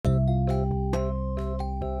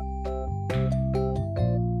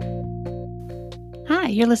Hi,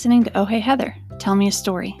 you're listening to Oh Hey Heather, Tell Me a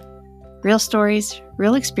Story. Real stories,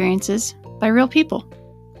 real experiences, by real people.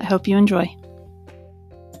 I hope you enjoy.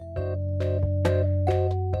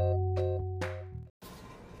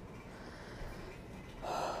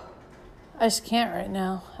 I just can't right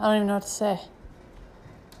now. I don't even know what to say.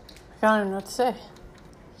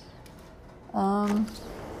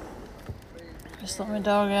 Just let my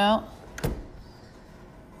dog out.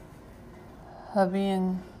 Hubby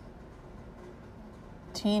and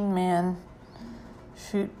teen man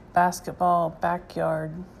shoot basketball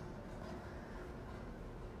backyard.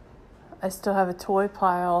 I still have a toy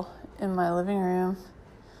pile in my living room,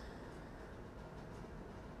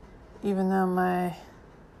 even though my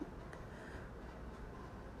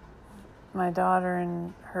daughter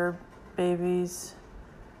and her babies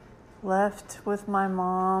left with my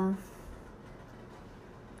mom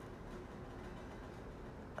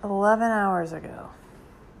 11 hours ago.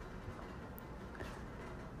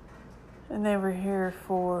 And they were here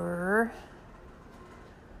for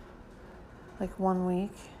like 1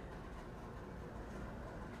 week.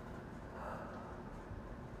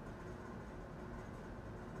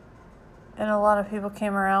 And a lot of people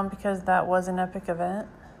came around because that was an epic event.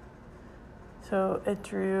 So it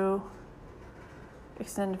drew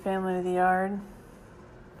extended family to the yard.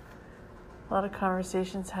 A lot of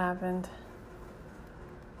conversations happened.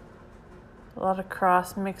 A lot of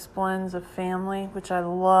cross mixed blends of family, which I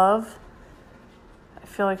love. I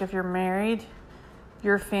feel like if you're married,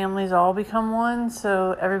 your families all become one,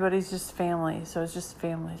 so everybody's just family. So it's just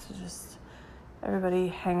family. So just everybody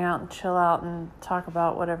hang out and chill out and talk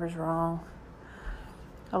about whatever's wrong.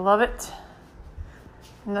 I love it.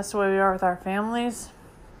 And that's the way we are with our families.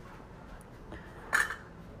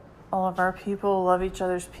 All of our people love each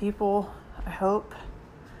other's people, I hope,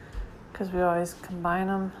 because we always combine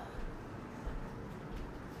them.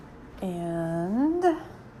 And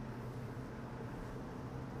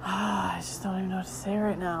I just don't even know what to say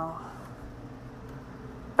right now.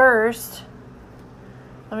 First,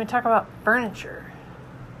 let me talk about furniture.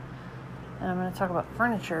 And I'm going to talk about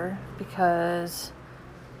furniture because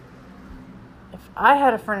if I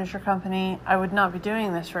had a furniture company, I would not be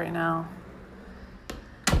doing this right now.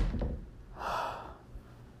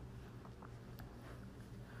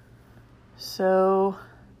 So,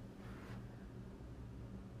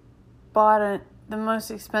 bought the most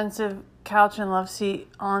expensive couch and love seat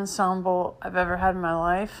ensemble I've ever had in my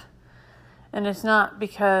life. And it's not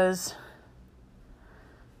because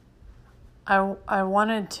I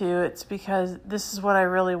wanted to. It's because this is what I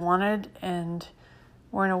really wanted, and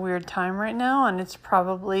we're in a weird time right now, and it's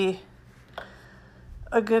probably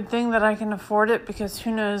a good thing that I can afford it because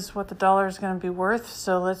who knows what the dollar is going to be worth.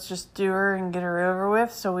 So let's just do her and get her over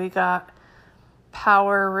with. So we got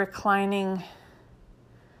power reclining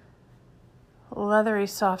leathery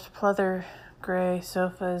soft pleather gray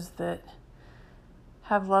sofas that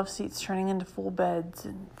have love seats turning into full beds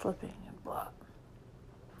and flipping and blah.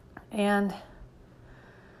 And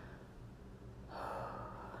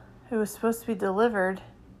it was supposed to be delivered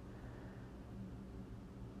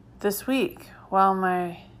this week while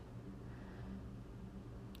my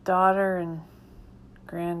daughter and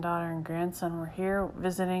granddaughter and grandson were here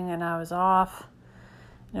visiting and I was off.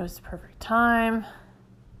 And it was the perfect time.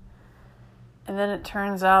 And then it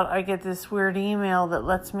turns out I get this weird email that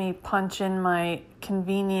lets me punch in my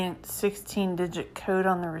convenient 16-digit code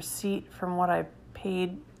on the receipt from what I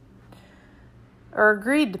paid or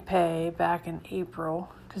agreed to pay back in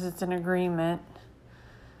April, because it's an agreement.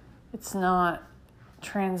 It's not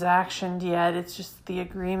transactioned yet. It's just the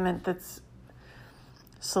agreement that's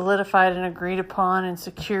solidified and agreed upon and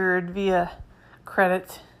secured via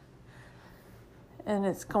credit. And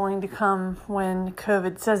it's going to come when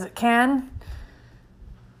COVID says it can,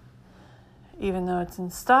 even though it's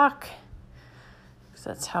in stock, because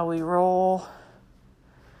that's how we roll.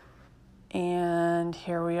 And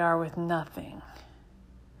here we are with nothing.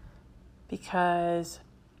 Because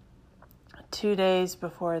 2 days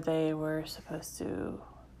before they were supposed to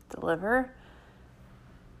deliver,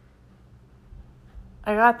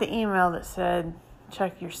 I got the email that said,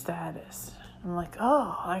 check your status. I'm like,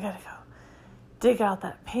 oh, I gotta go dig out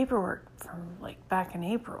that paperwork from like back in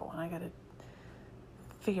April, and I gotta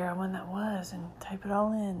figure out when that was and type it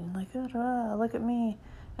all in. Like, oh, look at me.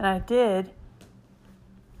 And I did.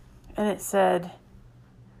 And it said,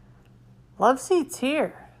 love seats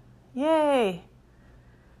here. Yay.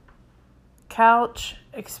 Couch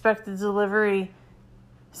expected delivery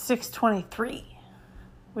 6/23,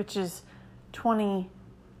 which is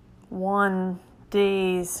 21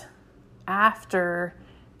 days after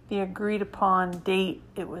the agreed upon date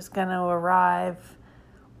it was going to arrive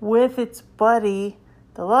with its buddy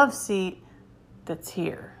the love seat that's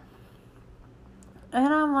here.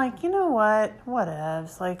 And I'm like, you know what?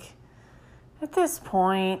 Whatevs. Like, at this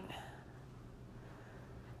point,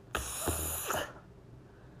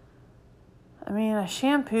 I mean, I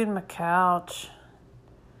shampooed my couch.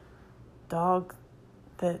 Dog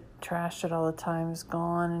that trashed it all the time is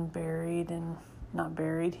gone and buried, and not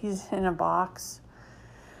buried. He's in a box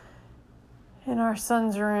in our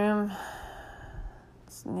son's room.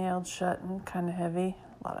 It's nailed shut and kind of heavy.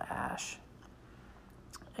 A lot of ash.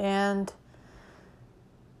 And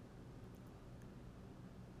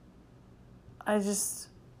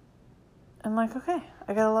I'm like, okay,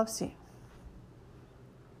 I got a love seat.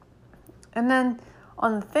 And then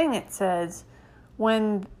on the thing it says,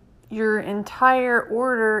 when your entire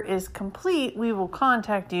order is complete, we will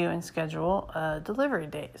contact you and schedule a delivery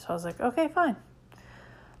date. So I was like, okay, fine.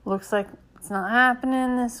 Looks like it's not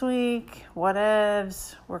happening this week.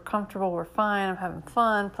 Whatevs. We're comfortable. We're fine. I'm having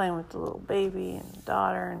fun playing with the little baby and the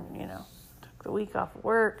daughter, and, took the week off of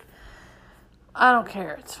work. I don't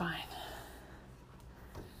care. It's fine.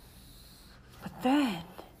 But then,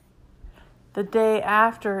 the day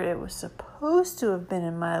after it was supposed to have been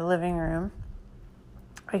in my living room,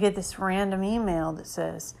 I get this random email that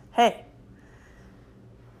says, hey,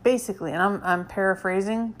 basically, and I'm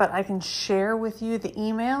paraphrasing, but I can share with you the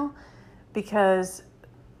email because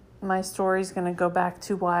my story is going to go back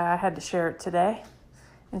to why I had to share it today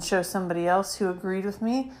and show somebody else who agreed with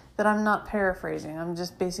me that I'm not paraphrasing. I'm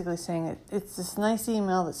just basically saying it's this nice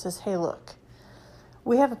email that says, hey, look,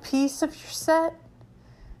 we have a piece of your set,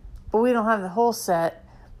 but we don't have the whole set.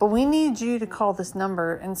 But we need you to call this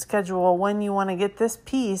number and schedule when you want to get this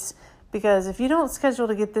piece, because if you don't schedule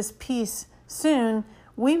to get this piece soon,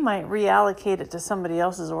 we might reallocate it to somebody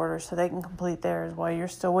else's order so they can complete theirs while you're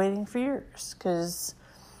still waiting for yours, because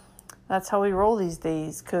that's how we roll these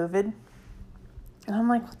days, COVID. And I'm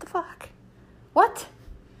like, what the fuck? What?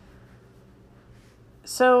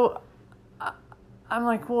 So I'm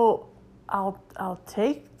like, well, I'll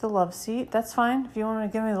take the love seat. That's fine. If you want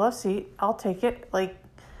to give me the love seat, I'll take it. Like,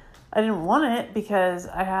 I didn't want it because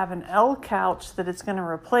I have an L couch that it's going to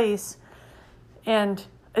replace, and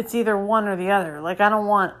it's either one or the other. Like, I don't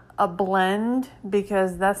want a blend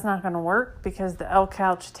because that's not going to work, because the L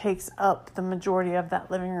couch takes up the majority of that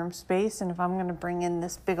living room space. And if I'm going to bring in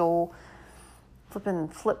this big old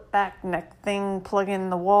flip back neck thing, plug in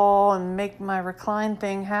the wall and make my recline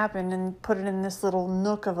thing happen and put it in this little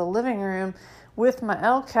nook of a living room with my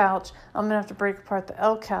L couch, I'm going to have to break apart the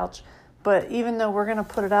L couch. But even though we're going to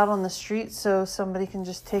put it out on the street so somebody can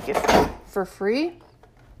just take it for free,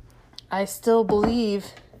 I still believe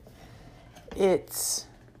it's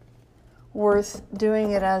worth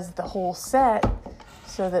doing it as the whole set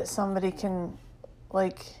so that somebody can,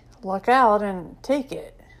 luck out and take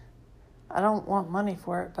it. I don't want money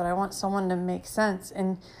for it, but I want someone to make sense.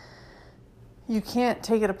 And you can't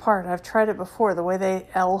take it apart. I've tried it before. The way they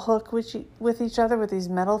L hook with each other with these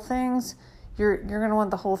metal things, you're going to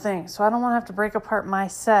want the whole thing. So I don't want to have to break apart my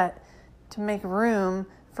set to make room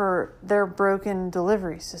for their broken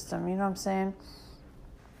delivery system. You know what I'm saying?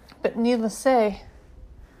 But needless to say,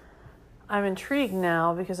 I'm intrigued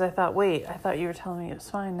now because I thought you were telling me it was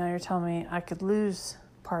fine. Now you're telling me I could lose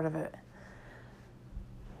part of it.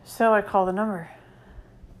 So I call the number.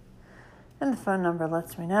 And the phone number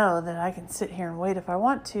lets me know that I can sit here and wait if I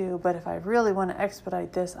want to, but if I really want to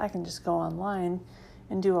expedite this, I can just go online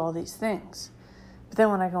and do all these things. But then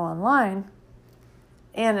when I go online,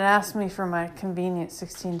 and it asks me for my convenient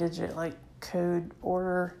 16-digit code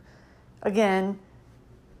order, again,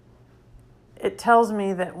 it tells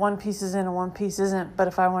me that one piece is in and one piece isn't, but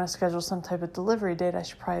if I want to schedule some type of delivery date, I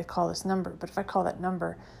should probably call this number. But if I call that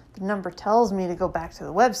number, the number tells me to go back to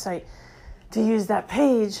the website to use that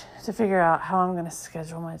page to figure out how I'm going to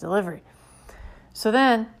schedule my delivery. So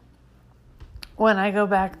then, when I go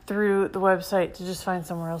back through the website to just find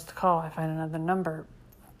somewhere else to call, I find another number.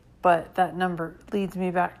 But that number leads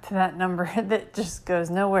me back to that number that just goes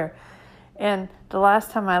nowhere. And the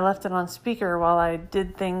last time I left it on speaker while I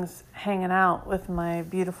did things hanging out with my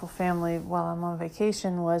beautiful family while I'm on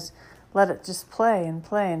vacation was let it just play and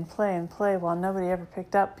play and play and play while nobody ever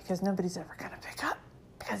picked up, because nobody's ever going to pick up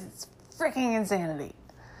because it's freaking insanity.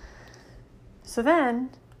 So then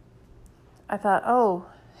I thought, oh,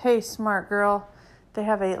 hey, smart girl, they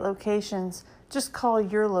have 8 locations. Just call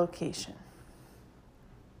your location.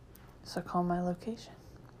 So call my location.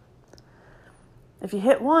 If you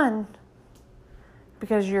hit 1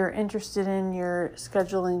 because you're interested in your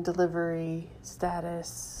scheduling, delivery,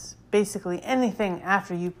 status, basically anything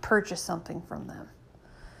after you purchase something from them,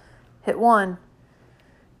 hit 1,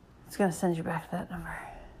 it's going to send you back to that number.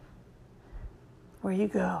 where you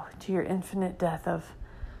go to your infinite death of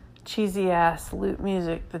cheesy ass loop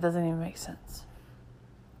music that doesn't even make sense.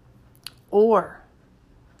 Or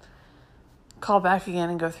call back again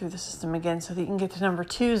and go through the system again so that you can get to number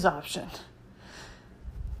 2's option.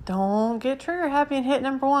 Don't get trigger happy and hit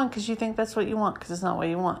number 1 because you think that's what you want, because it's not what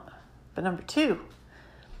you want. But number 2,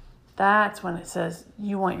 that's when it says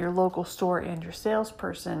you want your local store and your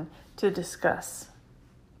salesperson to discuss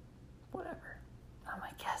whatever. I'm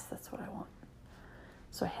like, yes, that's what I want.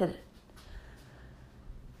 So I hit it.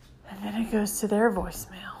 And then it goes to their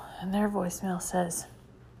voicemail. And their voicemail says,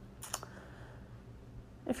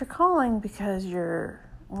 if you're calling because you're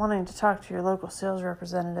wanting to talk to your local sales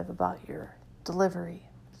representative about your delivery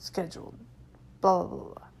scheduled, blah, blah,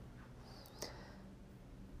 blah, blah,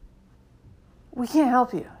 we can't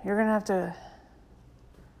help you. You're going to have to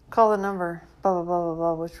call the number, blah, blah, blah, blah,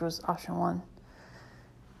 blah, which was option 1.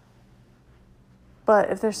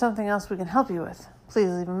 But if there's something else we can help you with, please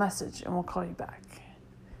leave a message and we'll call you back.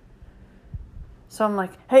 So I'm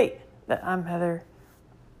like, hey, I'm Heather.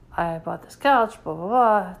 I bought this couch, blah, blah,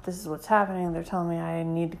 blah. This is what's happening. They're telling me I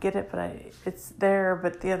need to get it, but it's there,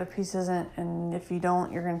 but the other piece isn't. And if you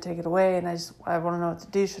don't, you're going to take it away. And I want to know what to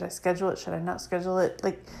do. Should I schedule it? Should I not schedule it?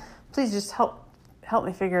 Like, please just help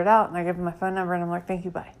me figure it out. And I give them my phone number and I'm like, thank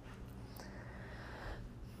you, bye.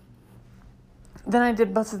 Then I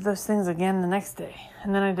did both of those things again the next day.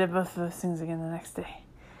 And then I did both of those things again the next day.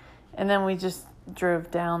 And then we just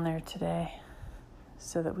drove down there today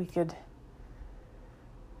so that we could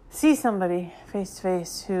see somebody face to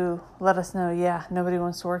face who let us know, yeah, nobody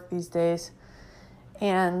wants to work these days.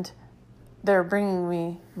 And they're bringing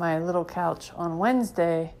me my little couch on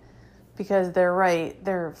Wednesday because they're right.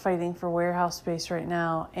 They're fighting for warehouse space right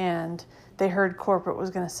now. And they heard corporate was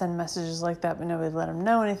going to send messages like that, but nobody let them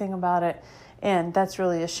know anything about it. And that's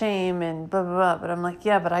really a shame and blah, blah, blah. But I'm like,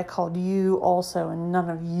 yeah, but I called you also and none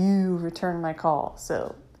of you returned my call.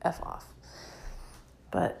 So F off.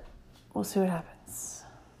 But we'll see what happens.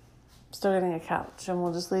 Still getting a couch, and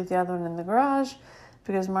we'll just leave the other one in the garage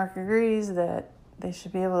because Mark agrees that they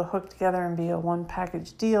should be able to hook together and be a one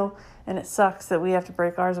package deal. And it sucks that we have to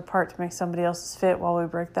break ours apart to make somebody else's fit while we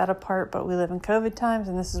break that apart. But we live in COVID times,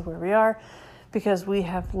 and this is where we are because we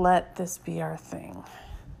have let this be our thing.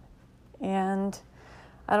 And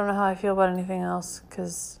I don't know how I feel about anything else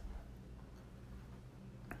because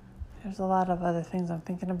there's a lot of other things I'm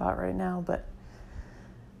thinking about right now, but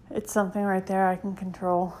it's something right there I can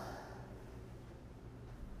control.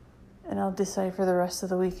 And I'll decide for the rest of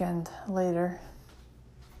the weekend later.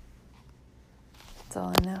 That's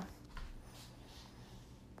all I know.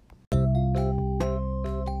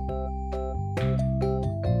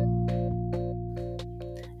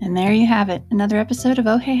 And there you have it, another episode of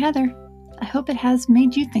Oh Hey Heather. I hope it has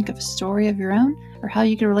made you think of a story of your own, or how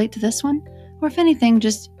you could relate to this one, or if anything,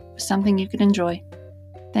 just something you could enjoy.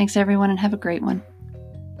 Thanks everyone, and have a great one.